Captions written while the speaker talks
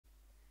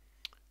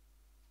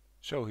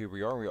So here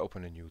we are, we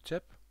open a new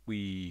tab.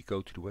 We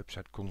go to the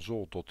website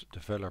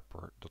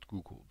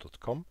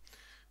console.developer.google.com,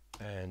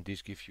 and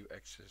this gives you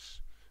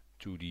access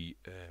to the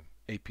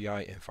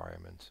API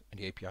environment, and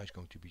the API is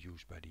going to be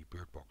used by the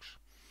Birdbox.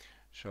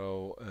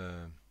 So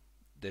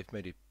they've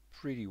made it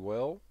pretty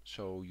well,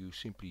 so you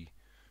simply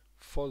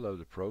follow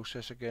the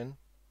process again,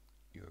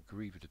 you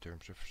agree with the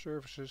terms of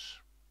services,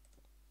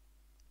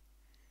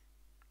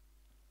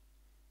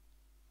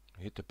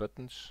 hit the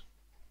buttons.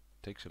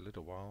 Takes a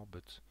little while,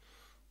 but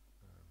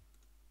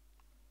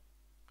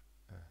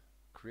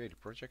create a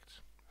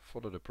project,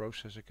 follow the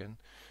process again.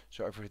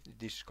 So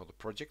this is called a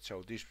project.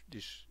 So this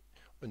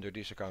under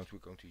this account we're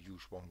going to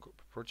use one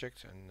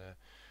project, and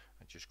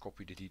I just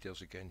copy the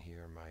details again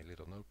here in my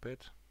little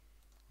notepad.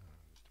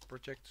 The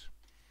project.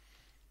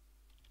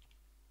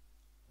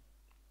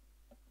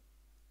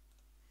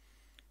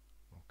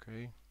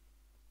 Okay,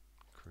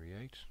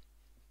 create,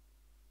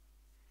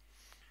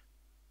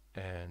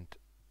 and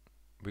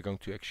we're going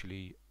to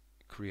actually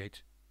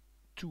create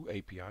two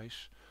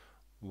APIs,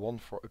 one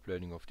for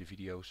uploading of the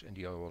videos and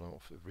the other one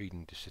of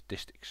reading the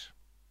statistics.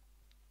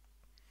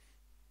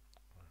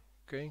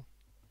 Okay.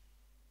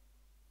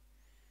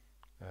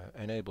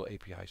 Enable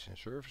APIs and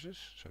services.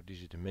 So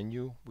this is the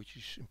menu, which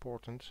is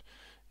important.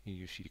 Here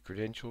you see the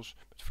credentials,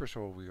 but first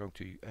of all we're going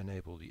to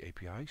enable the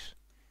APIs.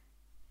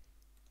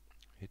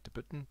 Hit the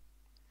button,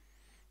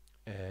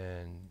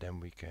 and then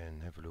we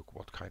can have a look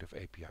what kind of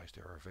APIs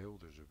there are available.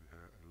 There's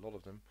a lot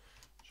of them.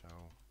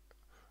 So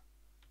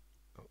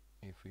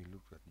if we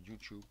look at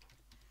YouTube,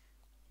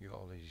 you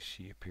already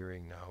see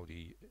appearing now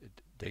the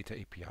Data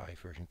API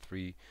version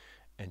 3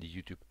 and the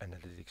YouTube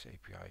Analytics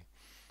API.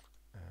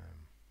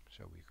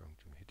 So we're going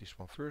to hit this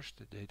one first,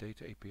 the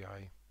Data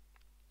API,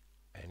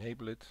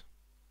 enable it.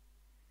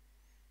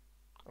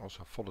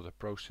 Also follow the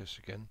process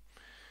again.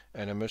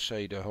 And I must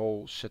say the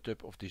whole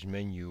setup of this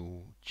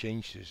menu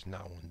changes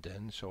now and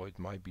then, so it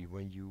might be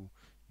when you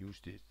use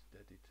it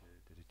that it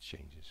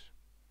changes.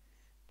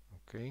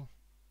 Okay,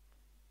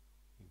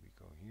 here we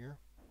go here.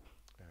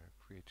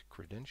 Create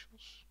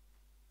credentials.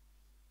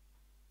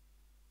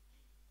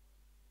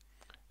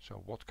 So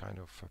what kind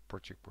of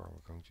project are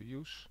we going to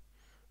use?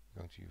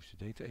 We're going to use the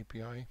Data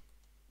API.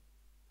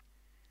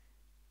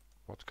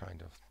 What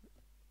kind of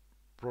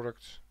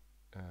product?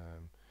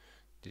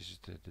 This is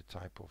the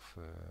type of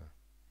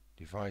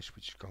device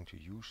which is going to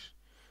use.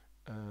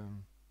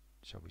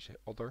 So we say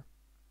other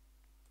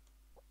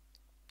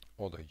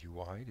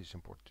UI. This is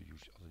important to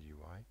use other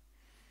UI.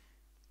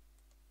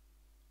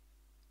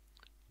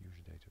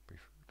 User data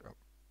preferred. Oh.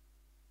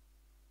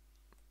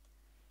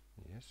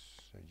 Yes,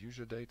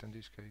 user data in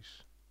this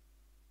case.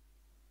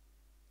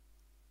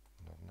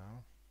 Not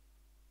now.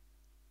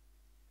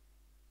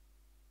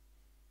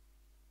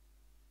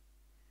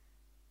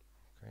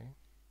 Okay.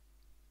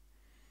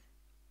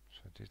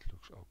 So this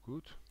looks all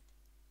good.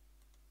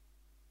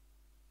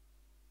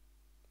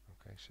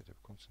 Okay, set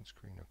up constant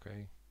screen.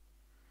 Okay.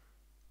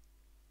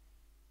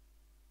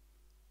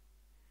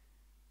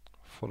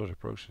 Follow the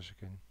process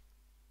again.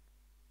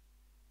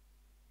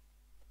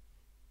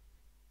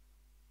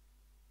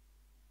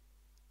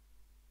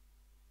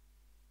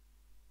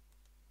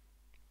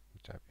 We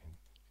type in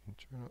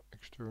internal,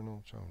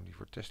 external, so only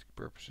for testing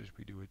purposes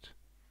we do it.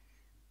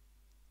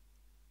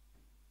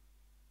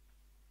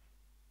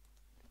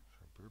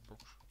 So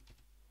Birdbox.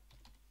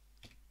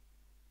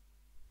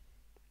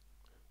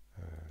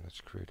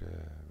 Let's create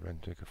a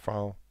random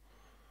file.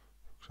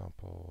 For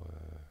example,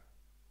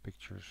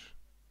 pictures.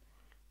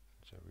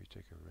 So we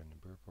take a random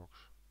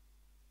Birdbox.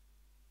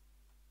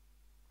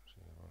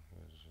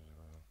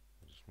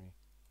 This is me.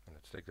 And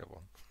let's take that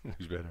one.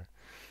 Looks better.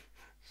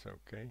 So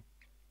okay.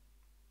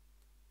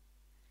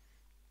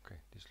 Okay,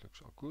 this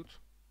looks all good.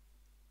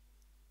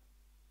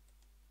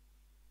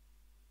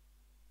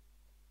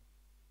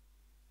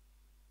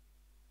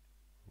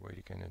 Wait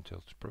again until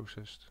it's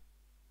processed.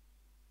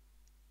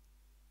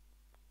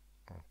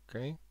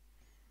 Okay.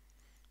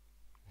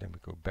 Then we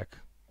go back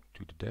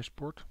to the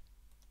dashboard.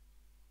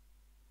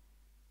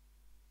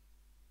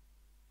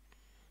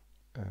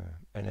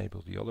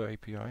 Enable the other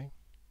API.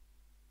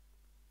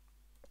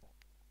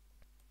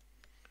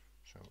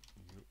 So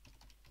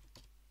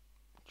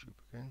YouTube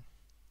again.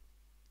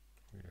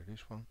 Read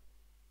this one.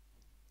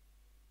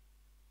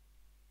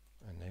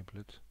 Enable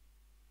it.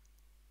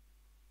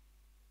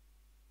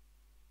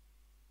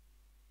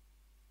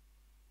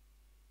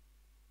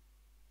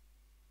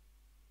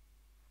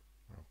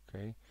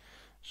 Okay,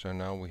 so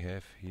now we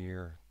have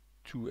here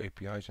two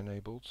APIs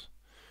enabled,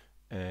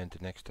 and the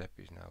next step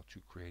is now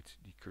to create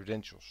the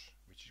credentials,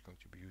 which is going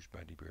to be used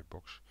by the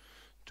Birdbox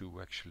to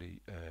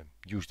actually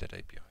use that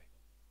API.